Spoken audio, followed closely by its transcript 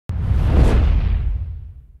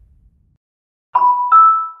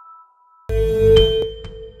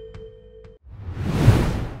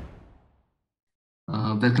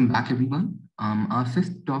Welcome back, everyone. Our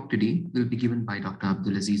fifth talk today will be given by Dr.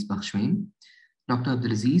 Abdulaziz Bakhshwin. Dr.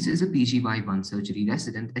 Abdulaziz is a PGY1 surgery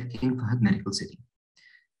resident at King Fahd Medical City.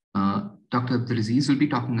 Dr. Abdulaziz will be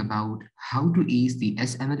talking about how to ace the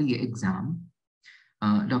SMLE exam.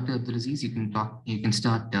 Dr. Abdulaziz, you can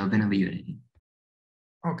start whenever you're ready.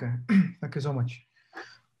 Okay, thank you so much.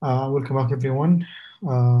 Welcome back, everyone.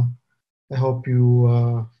 I hope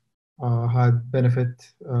you had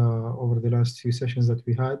benefit over the last few sessions that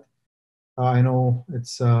we had. I know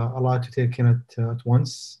it's a lot to take in at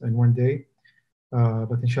once in one day,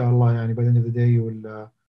 but inshallah, by the end of the day, you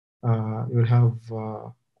will have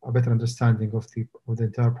a better understanding of the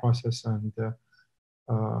entire process and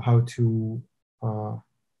how to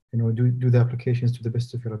do the applications to the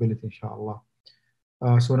best of your ability, inshallah.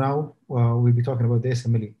 So now we'll be talking about the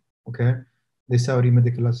SMLE, okay? The Saudi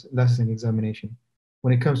Medical Licensing Examination.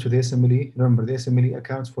 When it comes to the SMLE, remember the SMLE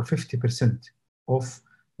accounts for 50% of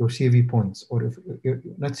your CV points, or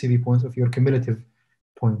not CV points, of your cumulative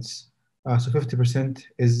points. So 50%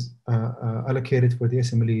 is allocated for the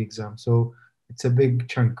SMLE exam. So it's a big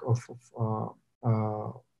chunk of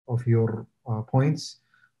your points,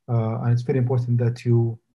 and it's very important that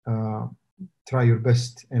you try your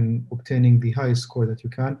best in obtaining the highest score that you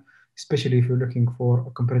can, especially if you're looking for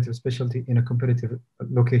a competitive specialty in a competitive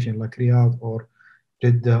location like Riyadh or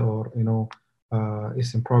Jeddah or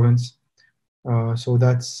Eastern Province. So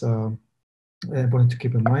that's important to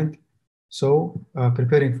keep in mind. So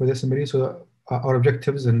preparing for the SMLE. So our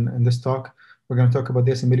objectives in this talk, we're going to talk about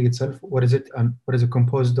the SMLE itself. What is it and what is it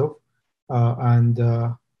composed of, and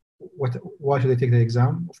why should they take the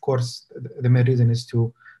exam? Of course, the main reason is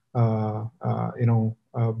to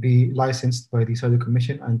be licensed by the Saudi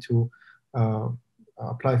Commission and to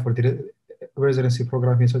apply for the residency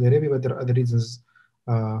program in Saudi Arabia. But there are other reasons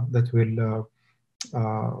that we'll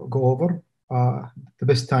go over. The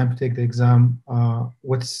best time to take the exam,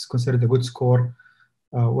 what's considered a good score,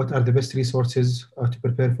 what are the best resources to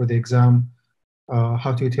prepare for the exam,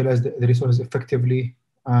 how to utilize the resources effectively,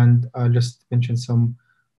 and I'll just mention some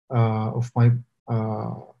of my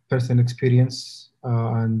personal experience,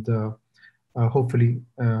 and hopefully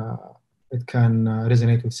it can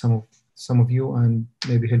resonate with some of you and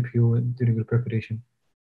maybe help you during your preparation.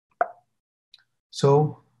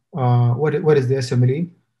 So what is the SMLE?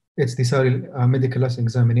 It's the Saudi Medical Licensing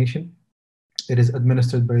Examination. It is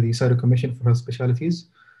administered by the Saudi Commission for Health Specialties.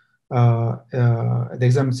 The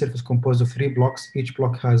exam itself is composed of 3 blocks. Each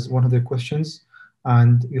block has 100 questions,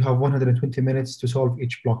 and you have 120 minutes to solve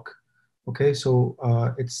each block. Okay, so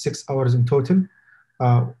it's 6 hours in total,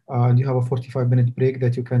 and you have a 45-minute break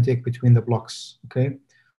that you can take between the blocks. Okay,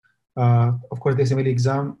 of course, the SMLE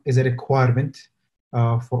exam is a requirement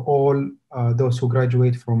for all those who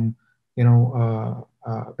graduate from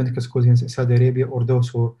medical schools in Saudi Arabia, or those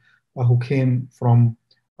who came from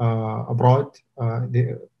abroad,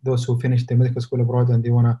 those who finished the medical school abroad and they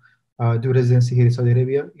want to do residency here in Saudi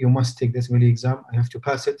Arabia. You must take the SMLE exam. You have to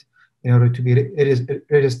pass it in order to be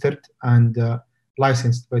registered and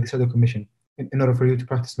licensed by the Saudi Commission in order for you to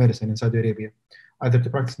practice medicine in Saudi Arabia, either to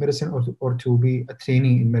practice medicine or to be a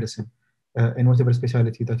trainee in medicine in whatever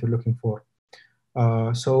specialty that you're looking for.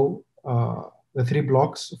 So the 3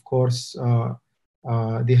 blocks, of course,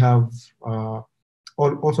 they have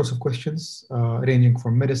all sorts of questions ranging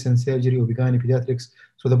from medicine, surgery, OB/GYN, pediatrics.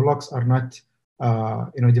 So the blocks are not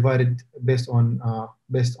divided based on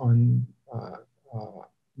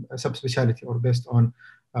subspecialty or based on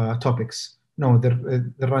topics. No, they're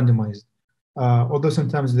randomized. Although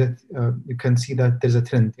sometimes that you can see that there's a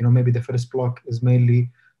trend. Maybe the first block is mainly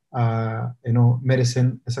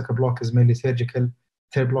medicine. The second block is mainly surgical.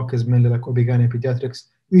 Third block is mainly like OB/GYN and pediatrics.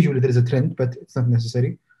 Usually there is a trend, but it's not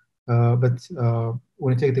necessary. But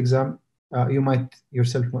when you take the exam, you might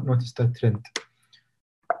yourself notice that trend.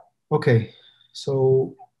 Okay,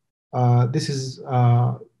 so this is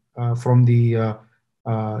from the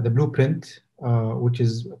blueprint, which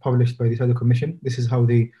is published by the Saudi Commission. This is how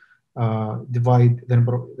they divide the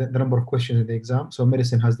number of questions in the exam. So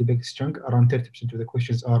medicine has the biggest chunk. Around 30% of the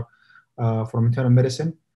questions are from internal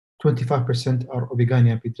medicine. 25% are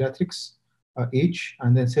OB/GYN and pediatrics each,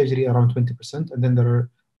 and then surgery around 20%. And then there are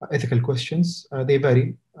ethical questions. They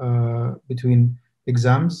vary between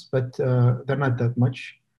exams, but they're not that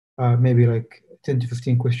much. Maybe like 10 to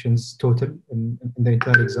 15 questions total in the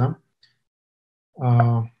entire exam.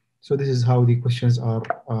 So this is how the questions are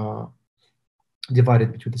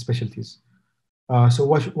divided between the specialties. So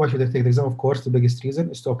why should I take the exam? Of course, the biggest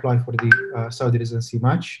reason is to apply for the Saudi residency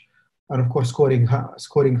match. And of course,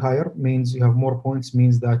 scoring higher means you have more points,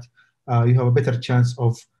 means that you have a better chance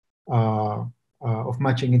of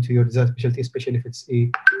matching into your desired specialty, especially if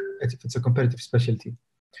it's a competitive specialty.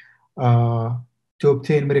 To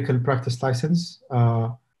obtain medical practice license,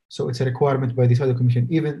 so it's a requirement by the Saudi Commission.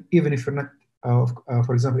 Even if you're not,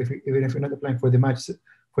 for example, even if you're not applying for the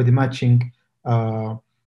matching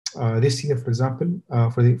this year, for example,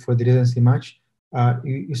 for the residency match,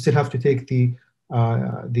 you still have to take the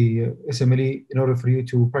SMLE in order for you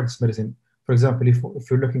to practice medicine. For example, if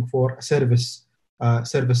you're looking for a service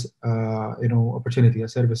opportunity, a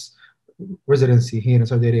service residency here in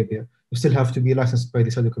Saudi Arabia, you still have to be licensed by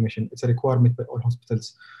the Saudi Commission. It's a requirement by all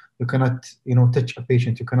hospitals. You cannot, touch a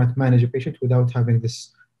patient. You cannot manage a patient without having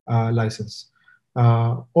this license.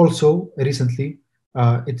 Also, recently,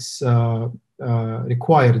 it's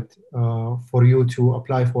required for you to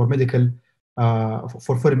apply for medical,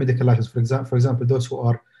 for full medical license. For example, those who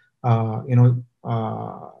are,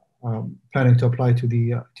 planning to apply to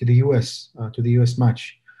the US, to the US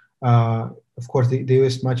match. Of course, the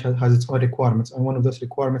US match has its own requirements, and one of those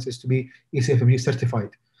requirements is to be ECFMG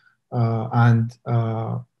certified.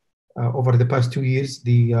 Over the past 2 years,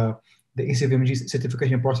 the ECFMG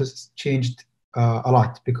certification process changed a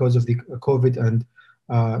lot because of the COVID and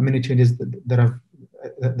many changes that have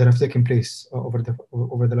taken place over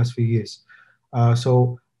the last few years.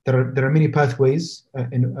 So there are many pathways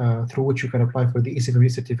through which you can apply for the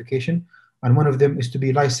ECFMG certification, and one of them is to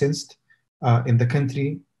be licensed in the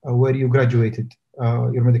country where you graduated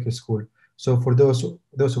your medical school. So for those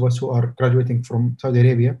of us who are graduating from Saudi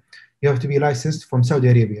Arabia, you have to be licensed from Saudi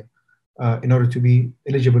Arabia in order to be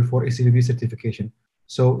eligible for ECFMG certification.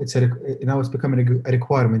 So now it's becoming a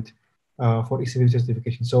requirement for ECFMG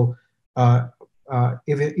certification. So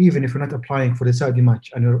even if you're not applying for the Saudi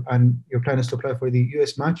match and your plan is to apply for the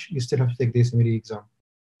US match, you still have to take the SMLE exam.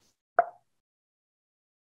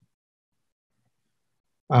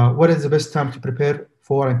 What is the best time to prepare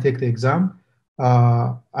for and take the exam?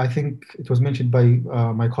 I think it was mentioned by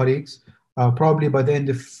my colleagues, probably by the end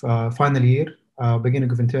of final year,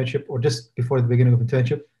 beginning of internship, or just before the beginning of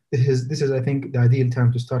internship. This is I think, the ideal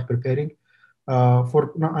time to start preparing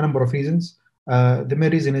for a number of reasons. The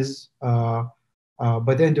main reason is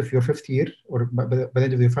by the end of your 5th year, or by the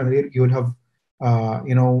end of your final year, you will have,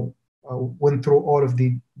 went through all of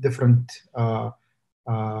the different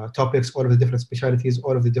topics, all of the different specialties,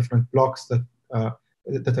 all of the different blocks that are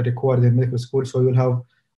required in medical school. So you'll have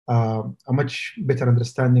a much better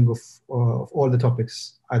understanding of all the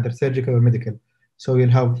topics, either surgical or medical. So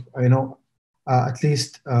you'll have, at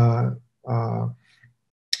least a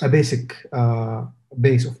basic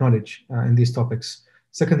base of knowledge in these topics.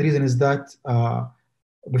 Second reason is that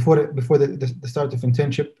before the start of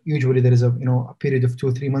internship, usually there is a period of 2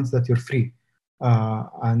 or 3 months that you're free,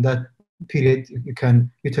 and that period you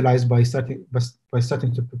can utilize by starting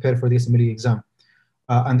to prepare for the SMLE exam.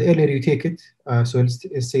 And the earlier you take it, so let's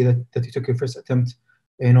say that you took your first attempt,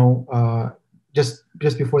 just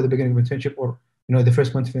before the beginning of internship, or the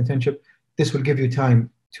first month of internship, this will give you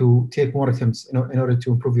time to take more attempts in order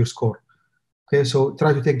to improve your score. Okay, so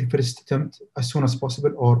try to take the first attempt as soon as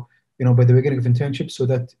possible, or by the beginning of internship, so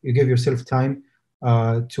that you give yourself time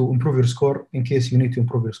to improve your score in case you need to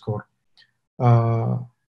improve your score.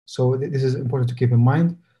 So this is important to keep in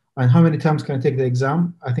mind. And how many times can I take the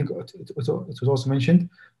exam? I think it was also mentioned.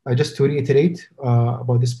 Just to reiterate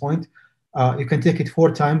about this point, you can take it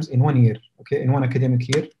 4 times in 1 year, okay, in one academic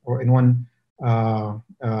year or in one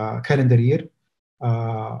calendar year.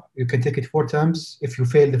 You can take it 4 times if you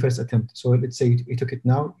fail the first attempt. So let's say you took it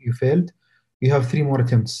now, you failed, you have 3 more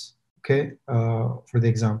attempts, okay, for the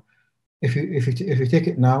exam. If you take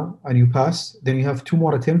it now and you pass, then you have 2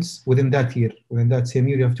 more attempts within that year. Within that same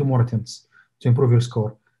year, you have 2 more attempts to improve your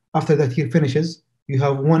score. After that year finishes, you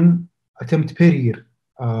have 1 attempt per year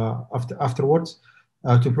afterwards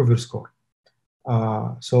to improve your score.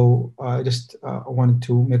 So I just wanted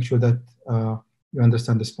to make sure that you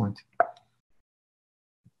understand this point.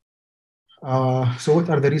 So what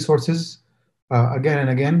are the resources? Again and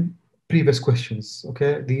again, previous questions,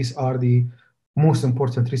 okay? These are the most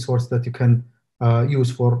important resource that you can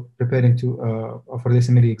use for preparing for the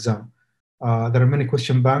SMLE exam. There are many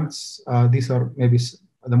question banks. These are maybe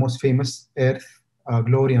the most famous: Earth,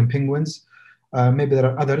 Glory, and Penguins. Maybe there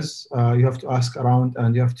are others. You have to ask around,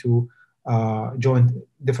 and you have to join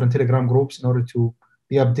different Telegram groups in order to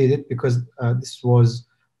be updated, because this was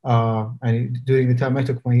during the time I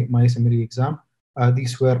took my SMLE exam.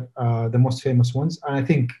 These were the most famous ones, and I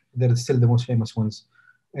think they're still the most famous ones.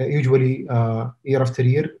 Usually, year after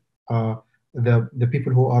year, the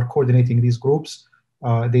people who are coordinating these groups,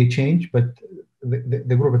 they change, but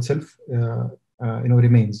the group itself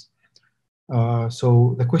remains.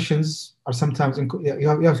 So the questions are sometimes, you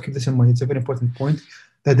have to keep this in mind. It's a very important point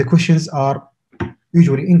that the questions are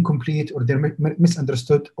usually incomplete, or they're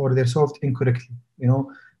misunderstood, or they're solved incorrectly. You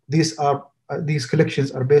know, these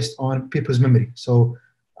collections are based on people's memory. So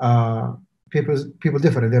people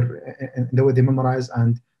differ in the way they memorize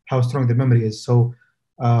and how strong their memory is. So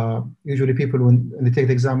usually people, when they take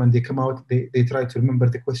the exam and they come out, they try to remember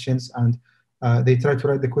the questions, and they try to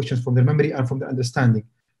write the questions from their memory and from their understanding.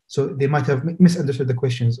 So they might have misunderstood the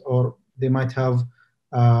questions, or they might have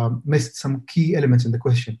missed some key elements in the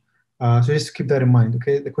question. So just keep that in mind,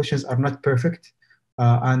 okay? The questions are not perfect,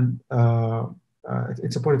 and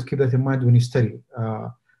it's important to keep that in mind when you study.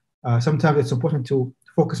 Sometimes it's important to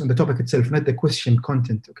focus on the topic itself, not the question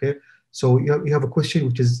content, okay? So you have a question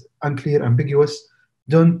which is unclear, ambiguous.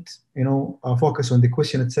 Don't, focus on the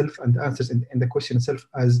question itself and the answers in the question itself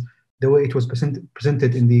as the way it was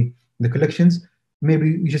presented in the collections. Maybe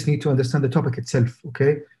you just need to understand the topic itself,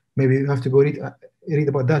 okay? Maybe you have to go read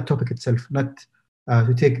about that topic itself, not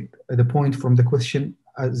to take the point from the question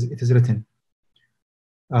as it is written.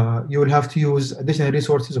 You will have to use additional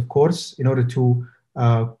resources, of course, in order to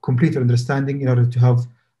complete your understanding, in order to have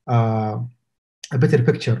a better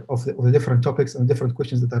picture of the different topics and different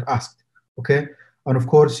questions that are asked, okay? And of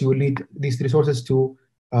course, you will need these resources to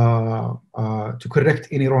correct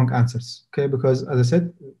any wrong answers, okay? Because as I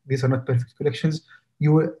said, these are not perfect collections.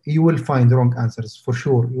 You will find wrong answers for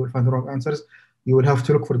sure. You will find the wrong answers. You will have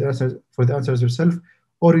to look for the answers yourself,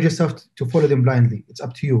 or you just have to follow them blindly. It's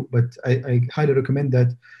up to you. But I highly recommend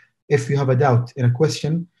that if you have a doubt in a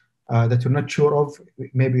question that you're not sure of,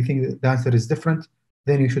 maybe you think that the answer is different,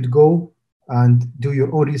 then you should go and do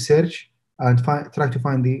your own research and try to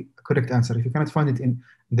find the correct answer. If you cannot find it in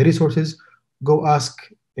the resources, go ask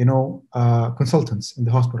consultants in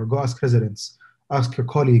the hospital. Go ask residents. Ask your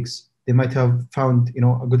colleagues. They might have found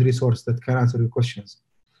a good resource that can answer your questions.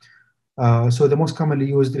 So the most commonly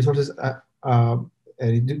used resources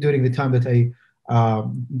during the time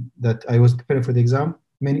that I was preparing for the exam,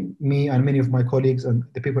 me and many of my colleagues and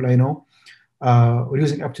the people I know were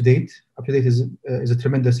using UpToDate. UpToDate is a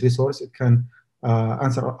tremendous resource. It can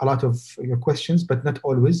answer a lot of your questions, but not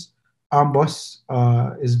always. Amboss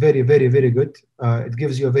is very, very, very good. It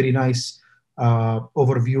gives you a very nice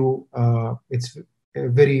overview. It's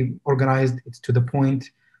very organized. It's to the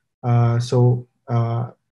point. So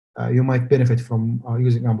you might benefit from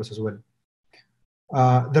using Amboss as well.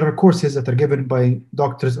 There are courses that are given by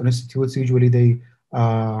doctors or institutes. Usually they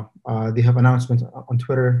have announcements on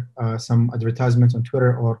Twitter, some advertisements on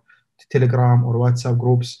Twitter or Telegram or WhatsApp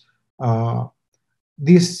groups.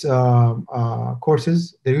 These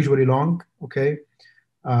courses, they're usually long, okay?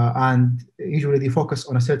 And usually they focus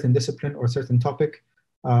on a certain discipline or a certain topic.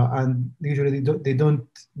 And usually they don't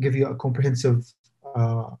give you a comprehensive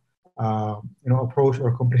approach or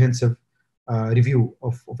a comprehensive review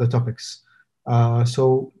of the topics.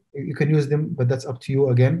 So you can use them, but that's up to you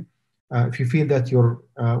again. If you feel that you're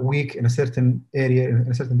weak in a certain area, in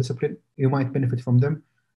a certain discipline, you might benefit from them.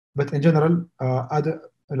 But in general,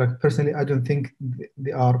 personally, I don't think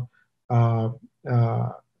they are, a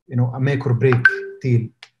make or break deal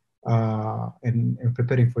in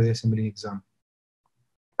preparing for the SMLE exam.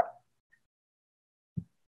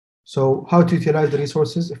 So how to utilize the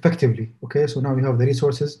resources effectively? Okay, so now we have the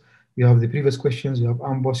resources, you have the previous questions, you have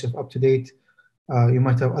Amboss, you have UpToDate. You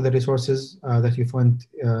might have other resources that you find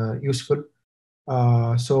useful.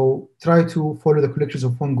 So try to follow the collections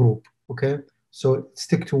of one group, okay? So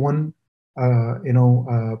stick to one,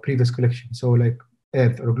 previous collection. So like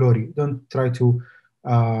Earth or Glory. Don't try to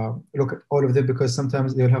look at all of them, because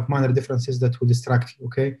sometimes they'll have minor differences that will distract you,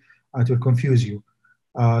 okay? And it will confuse you.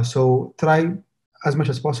 So try as much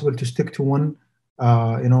as possible to stick to one,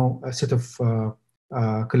 a set of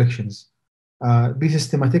collections. Be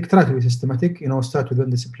systematic, try to be systematic, start with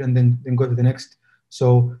one discipline, then go to the next.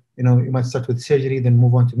 So, you might start with surgery, then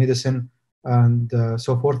move on to medicine and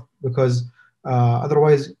so forth, because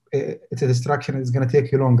otherwise it's a distraction. It's going to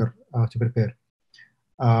take you longer to prepare.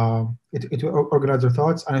 It will organize your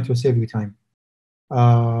thoughts and it will save you time.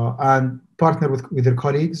 And partner with your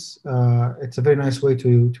colleagues. It's a very nice way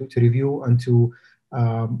to review and to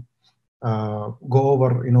go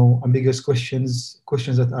over, ambiguous questions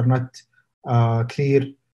that are not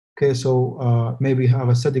clear. Okay, so maybe have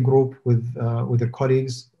a study group with your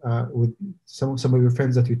colleagues, with some of your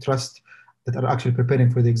friends that you trust, that are actually preparing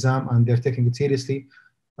for the exam and they're taking it seriously.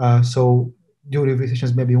 So do review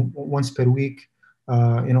sessions maybe once per week.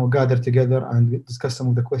 Gather together and discuss some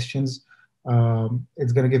of the questions.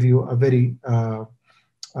 It's going to give you a very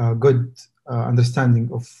good understanding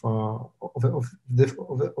of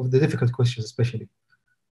the difficult questions, especially.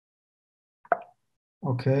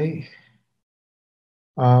 Okay.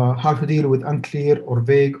 How to deal with unclear or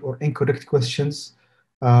vague or incorrect questions.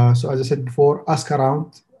 So as I said before, ask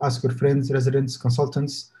around, ask your friends, residents,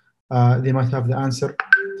 consultants. They might have the answer.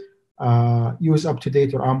 Use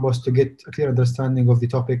UpToDate or Amboss to get a clear understanding of the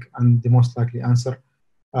topic and the most likely answer,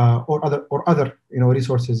 or other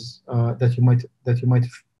resources that you might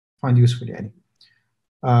find useful.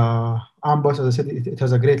 Amboss, as I said, it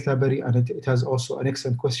has a great library, and it has also an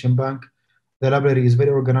excellent question bank. The library is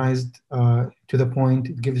very organized, to the point.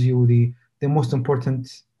 It gives you the most important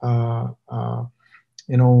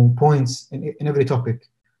points in every topic.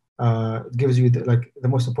 It gives you the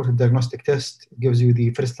most important diagnostic test. It gives you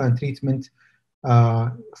the first line treatment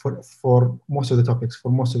for most of the topics,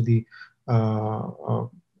 for most of the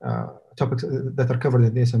topics that are covered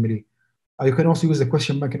in the SMLE. You can also use the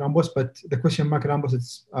question bank in Amboss, but the question bank in Amboss,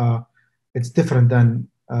 it's different than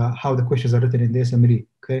how the questions are written in the SMLE.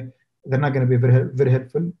 Okay, they're not going to be very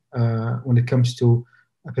helpful when it comes to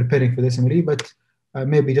preparing for the SMLE, but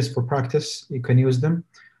maybe just for practice you can use them.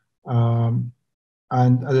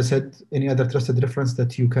 And as I said, any other trusted reference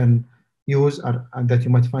that you can use and that you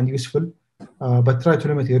might find useful, but try to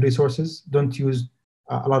limit your resources. Don't use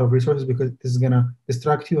a lot of resources, because this is going to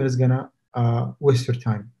distract you and it's going to waste your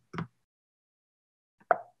time.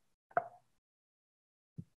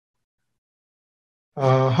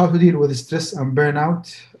 How to deal with stress and burnout.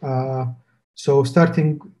 So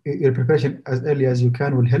starting your preparation as early as you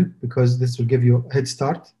can will help, because this will give you a head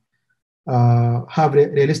start. Have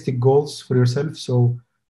realistic goals for yourself. So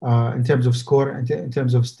in terms of score, in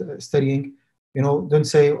terms of studying, don't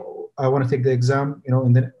say, I want to take the exam,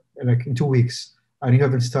 in 2 weeks, and you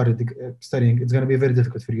haven't started studying. It's going to be very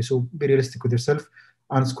difficult for you. So be realistic with yourself.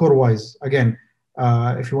 And score wise, again,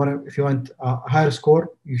 if you want a higher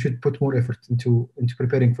score, you should put more effort into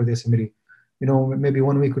preparing for the SMLE. Maybe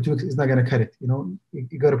 1 week or 2 weeks is not going to cut it. You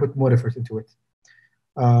got to put more effort into it.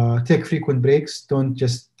 Take frequent breaks. Don't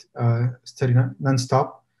just study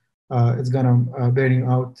non-stop. It's gonna burn you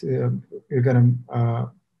out. You're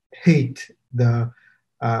gonna hate the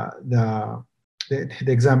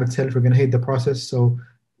exam itself. You're gonna hate the process. So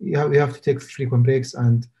you have to take frequent breaks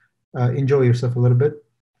and enjoy yourself a little bit.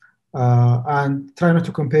 And try not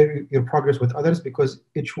to compare your progress with others, because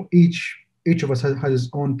each of us has his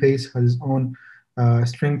own pace, has his own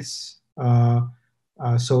strengths.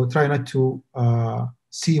 So try not to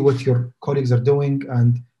see what your colleagues are doing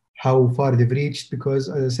and how far they've reached, because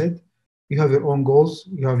as I said, you have your own goals,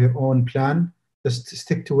 you have your own plan. Just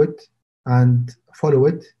stick to it and follow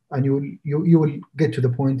it, and you will get to the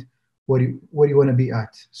point where you want to be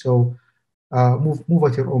at. So move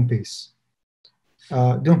at your own pace.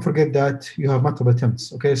 Don't forget that you have multiple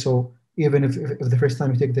attempts. Okay, so even if the first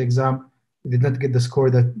time you take the exam you did not get the score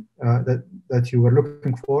that you were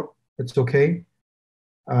looking for, it's okay.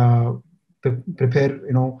 Prepare,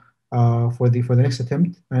 for the next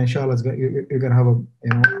attempt, and inshallah you're gonna have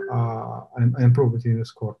an improvement in your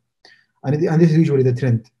score. And this is usually the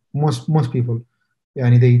trend. Most people,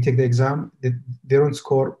 they take the exam, they don't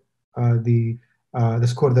score the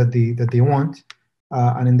score that they want,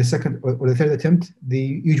 and in the second or the third attempt,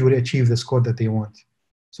 they usually achieve the score that they want.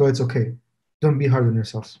 So it's okay. Don't be hard on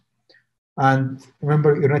yourselves. And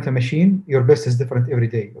remember, you're not a machine. Your best is different every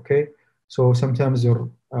day. Okay. So sometimes you're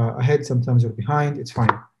ahead, sometimes you're behind. It's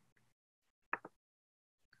fine.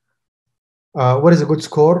 What is a good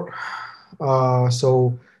score?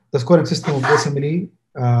 So the scoring system of SMLE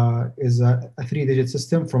is a 3-digit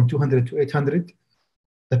system from 200 to 800.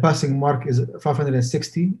 The passing mark is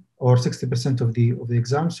 560, or 60% of the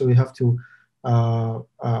exam. So you have to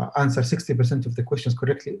answer 60% of the questions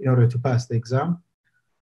correctly in order to pass the exam.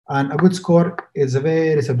 And a good score is a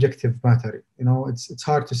very subjective matter. It's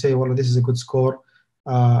hard to say, well, this is a good score.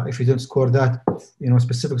 If you don't score that,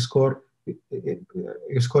 specific score,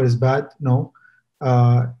 your score is bad. No,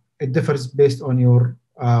 it differs based on your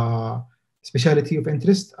specialty of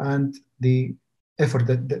interest and the effort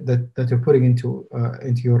that you're putting into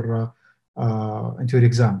your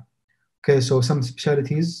exam. Okay, so some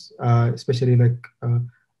specialties, especially like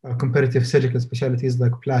comparative surgical specialties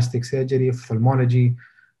like plastic surgery, ophthalmology,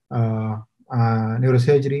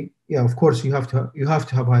 neurosurgery. Yeah, of course you have to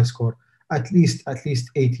have a high score, at least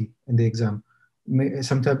 80 in the exam.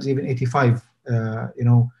 Sometimes even 85.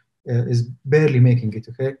 Is barely making it.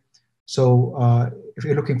 Okay, so if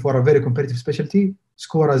you're looking for a very competitive specialty,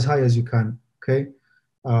 score as high as you can. Okay,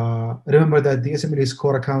 remember that the SMLE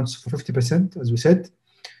score accounts for 50%, as we said,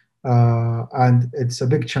 and it's a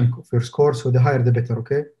big chunk of your score. So the higher the better.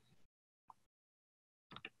 Okay.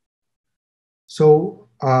 So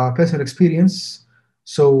personal experience.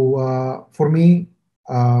 So for me,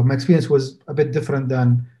 my experience was a bit different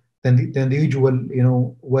than the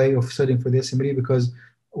usual, way of studying for the SMLE, because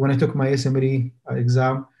when I took my SMLE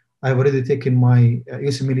exam, I've already taken my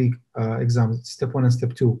SMLE exams, step 1 and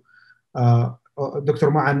step 2. Dr.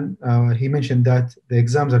 Ma'an, he mentioned that the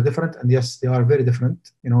exams are different, and yes, they are very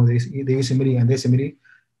different. The USMLE and the SMLE,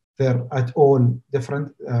 they're at all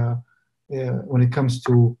different when it comes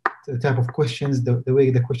to the type of questions, the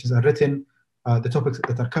way the questions are written, the topics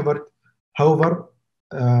that are covered. However,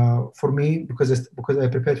 for me, because I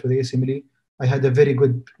prepared for the SMLE, I had a very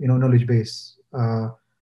good knowledge base.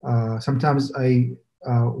 Sometimes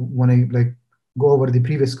when I go over the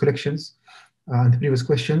previous collections and the previous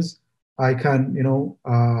questions, I can know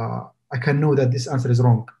that this answer is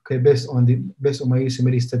wrong, okay, based on my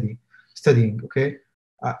USMLE studying, okay.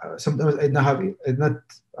 Sometimes I not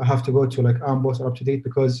have to go to AMBOSS or UpToDate,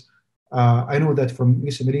 because I know that from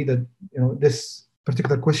USMLE that this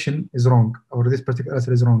particular question is wrong, or this particular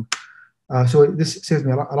answer is wrong. So this saves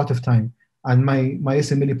me a lot of time, and my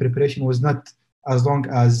USMLE preparation was not as long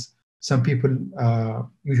as some people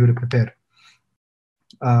usually prepare.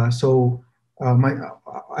 I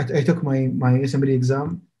took my USMLE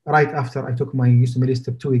exam right after I took my USMLE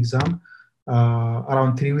Step 2 exam,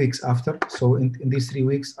 around 3 weeks after. So in these 3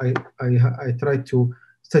 weeks, I tried to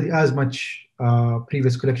study as much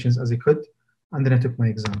previous collections as I could, and then I took my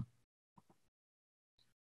exam.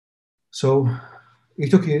 So you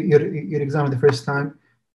took your exam the first time,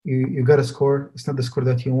 you got a score. It's not the score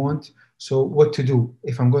that you want. So what to do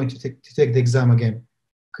if I'm going to take the exam again?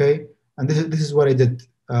 Okay, and this is what I did.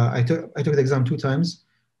 I took the exam 2 times.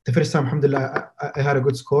 The first time, alhamdulillah, I had a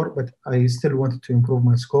good score, but I still wanted to improve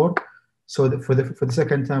my score. So for the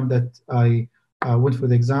second time that I went for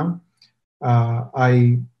the exam,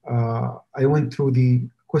 I went through the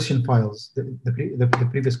question files, the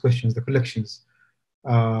previous questions, the collections.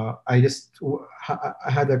 I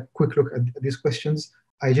had a quick look at these questions.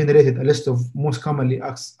 I generated a list of most commonly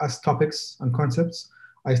asked topics and concepts.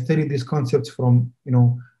 I studied these concepts from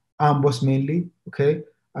AMBOSS mainly, okay?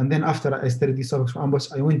 And then after I studied these topics from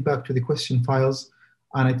AMBOSS, I went back to the question files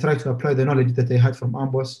and I tried to apply the knowledge that I had from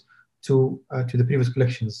AMBOSS to the previous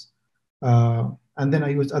collections. And then I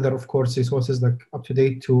used other, of course, resources like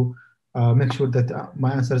UpToDate to make sure that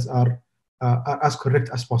my answers are as correct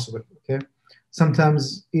as possible, okay?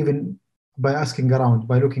 Sometimes even by asking around,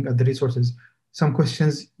 by looking at the resources, some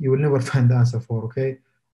questions you will never find the answer for, okay?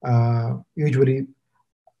 Usually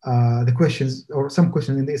the questions, or some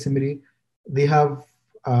questions in the SMLE, they have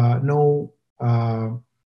no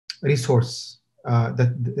resource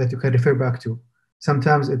that you can refer back to.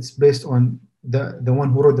 Sometimes it's based on the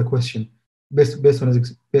one who wrote the question, based on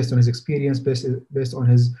his experience, based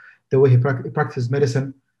on the way he practices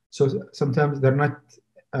medicine. So sometimes they're not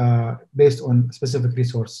based on a specific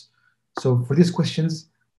resource. So for these questions,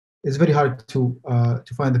 it's very hard to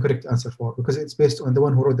find the correct answer for, because it's based on the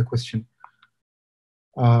one who wrote the question.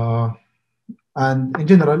 And in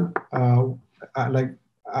general,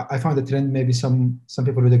 I found a trend, maybe some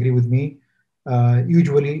people would agree with me.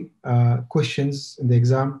 Usually questions in the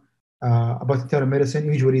exam about internal medicine,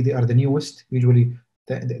 usually they are the newest. Usually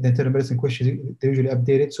the internal medicine questions, they're usually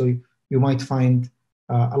updated. So you might find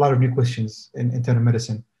a lot of new questions in internal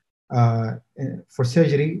medicine. For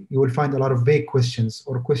surgery, you will find a lot of vague questions,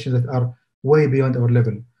 or questions that are way beyond our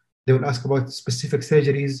level. They will ask about specific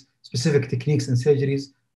surgeries, specific techniques in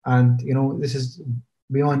surgeries, and this is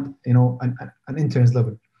beyond an intern's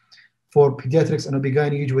level. For pediatrics and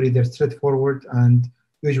OB/GYN, usually they're straightforward, and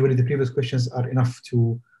usually the previous questions are enough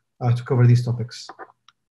to cover these topics.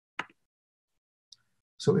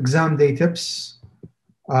 So exam day tips.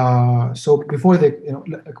 So before like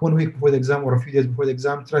 1 week before the exam or a few days before the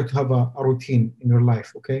exam, try to have a routine in your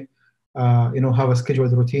life, okay? Have a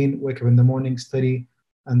scheduled routine, wake up in the morning, study,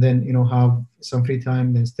 and then, have some free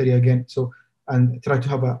time, then study again. So, and try to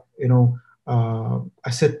have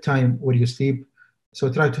a set time where you sleep.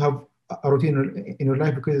 So try to have a routine in your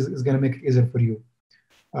life, because it's going to make it easier for you.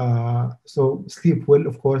 So sleep well,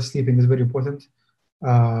 of course. Sleeping is very important.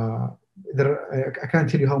 I can't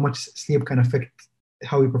tell you how much sleep can affect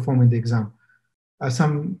how you perform in the exam.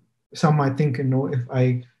 Some might think, if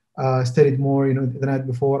I studied more, the night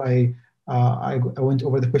before, I went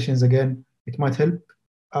over the questions again, it might help.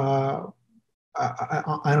 I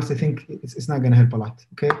honestly think it's not going to help a lot,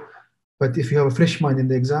 okay? But if you have a fresh mind in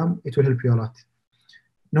the exam, it will help you a lot.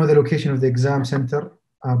 Know the location of the exam center,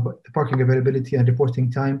 the parking availability and reporting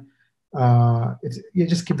time. You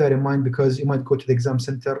just keep that in mind, because you might go to the exam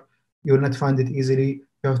center, you will not find it easily.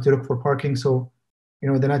 You have to look for parking. So,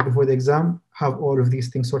 the night before the exam, have all of these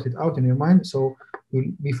things sorted out in your mind, so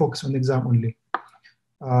you'll be focused on the exam only.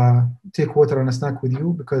 take water and a snack with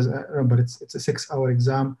you, because remember it's a 6-hour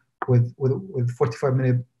exam with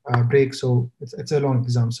 45-minute break, so it's a long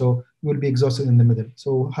exam, so you will be exhausted in the middle.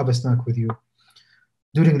 So have a snack with you.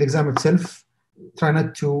 During the exam itself, try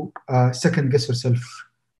not to second guess yourself.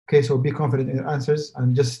 Okay, so be confident in your answers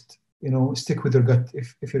and just stick with your gut.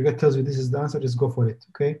 If your gut tells you this is the answer, just go for it.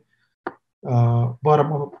 Okay.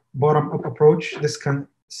 Bottom up approach. This can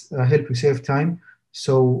help you save time.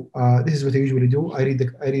 So this is what I usually do. I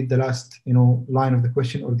read the last line of the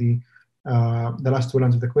question, or the last 2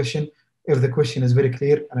 lines of the question. If the question is very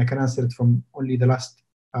clear and I can answer it from only the last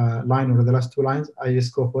line or the last 2 lines, I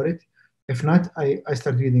just go for it. If not, I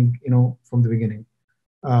start reading from the beginning.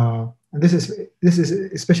 And this is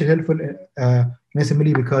especially helpful in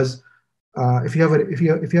SMLE, because if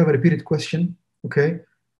you have a repeated question, okay,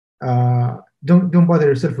 don't bother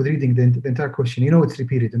yourself with reading the entire question. It's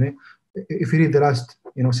repeated. If you read the last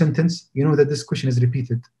sentence, that this question is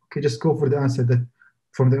repeated. Okay, just go for the answer that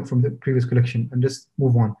from the previous collection and just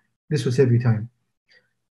move on. This will save you time.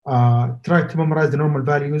 Try to memorize the normal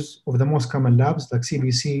values of the most common labs, like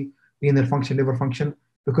CBC, renal function, liver function,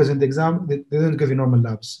 because in the exam they don't give you normal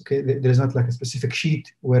labs. Okay, there is not like a specific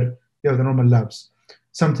sheet where you have the normal labs.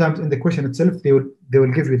 Sometimes in the question itself they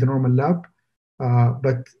will give you the normal lab,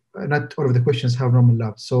 but not all of the questions have normal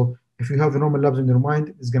labs. So if you have the normal labs in your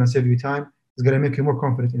mind, it's going to save you time. It's going to make you more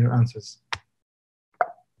confident in your answers.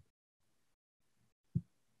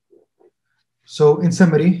 So in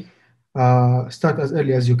summary, start as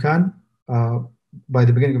early as you can. By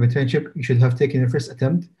the beginning of internship, you should have taken your first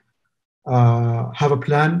attempt. Have a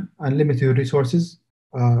plan and limit your resources.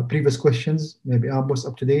 Previous questions, maybe almost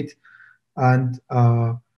up to date, and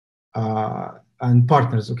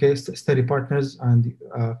partners. Okay, study partners, and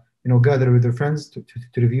gather with your friends to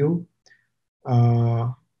review.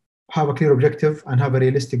 Have a clear objective and have a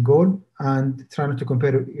realistic goal, and try not to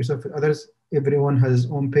compare yourself with others. Everyone has his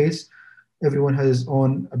own pace. Everyone has his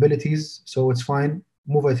own abilities, so it's fine.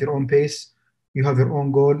 Move at your own pace. You have your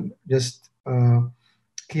own goal. Just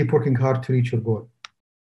keep working hard to reach your goal.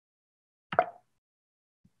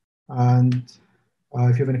 And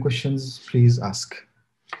if you have any questions, please ask.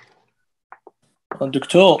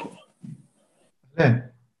 دكتور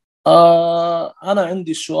أنا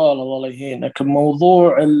عندي سؤال الله يهينك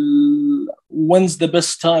بموضوع when's the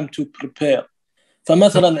best time to prepare.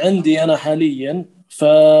 فمثلا عندي أنا حاليا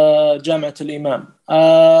في جامعة الإمام.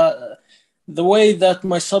 The way that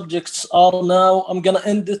my subjects are now, I'm gonna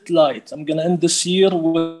end it light. I'm gonna end this year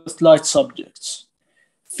with light subjects.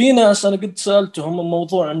 في ناس أنا قد سألتهم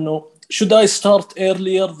الموضوع إنه should I start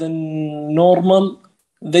earlier than normal?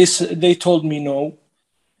 They told me no.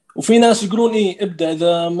 وفي ناس يقولون إيه ابدأ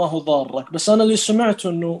إذا ما هو ضارك. بس أنا اللي سمعته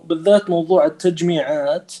إنه بالذات موضوع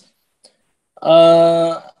التجميعات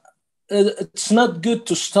it's not good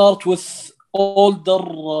to start with older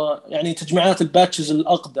يعني تجميعات الباتشز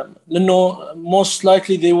الأقدم لأنه most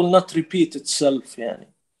likely they will not repeat itself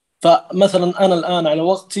يعني. فمثلا أنا الآن على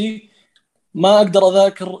وقتي ما أقدر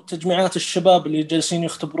أذاكر تجميعات الشباب اللي جالسين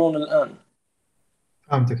يختبرون الآن.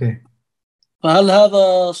 فهمتك إيه. فهل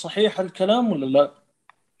هذا صحيح الكلام ولا لا؟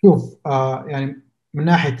 شوف يعني من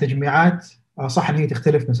ناحية تجميعات صح إن هي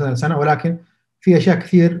تختلف من سنة لسنة، ولكن في أشياء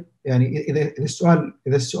كثير يعني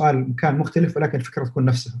إذا السؤال كان مختلف ولكن الفكرة تكون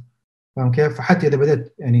نفسها. فاهم كيف؟ فحتى إذا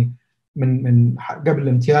بدأت يعني من قبل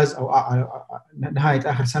الامتياز أو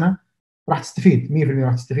نهاية آخر سنة راح تستفيد 100%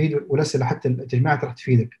 راح تستفيد، والأسئلة حتى التجميعات راح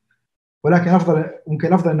تفيدك. ولكن ممكن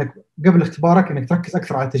الأفضل إنك قبل اختبارك إنك تركز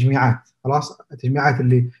أكثر على التجميعات. خلاص التجميعات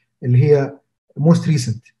اللي هي most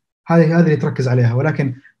recent هذه اللي تركز عليها،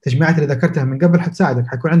 ولكن التجميعات اللي ذكرتها من قبل حتساعدك،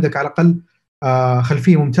 حيكون عندك على الأقل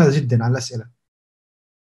خلفية ممتازة جدا على الأسئلة.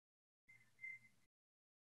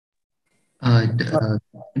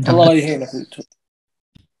 الله يهينك.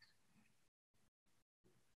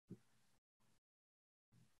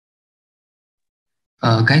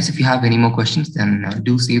 Guys, if you have any more questions, then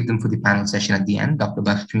do save them for the panel session at the end. Dr.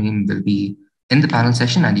 Bakhshwin will be in the panel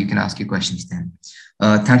session and you can ask your questions then.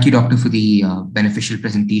 Thank you, Doctor, for the beneficial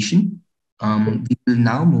presentation. We will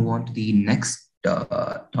now move on to the next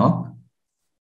talk.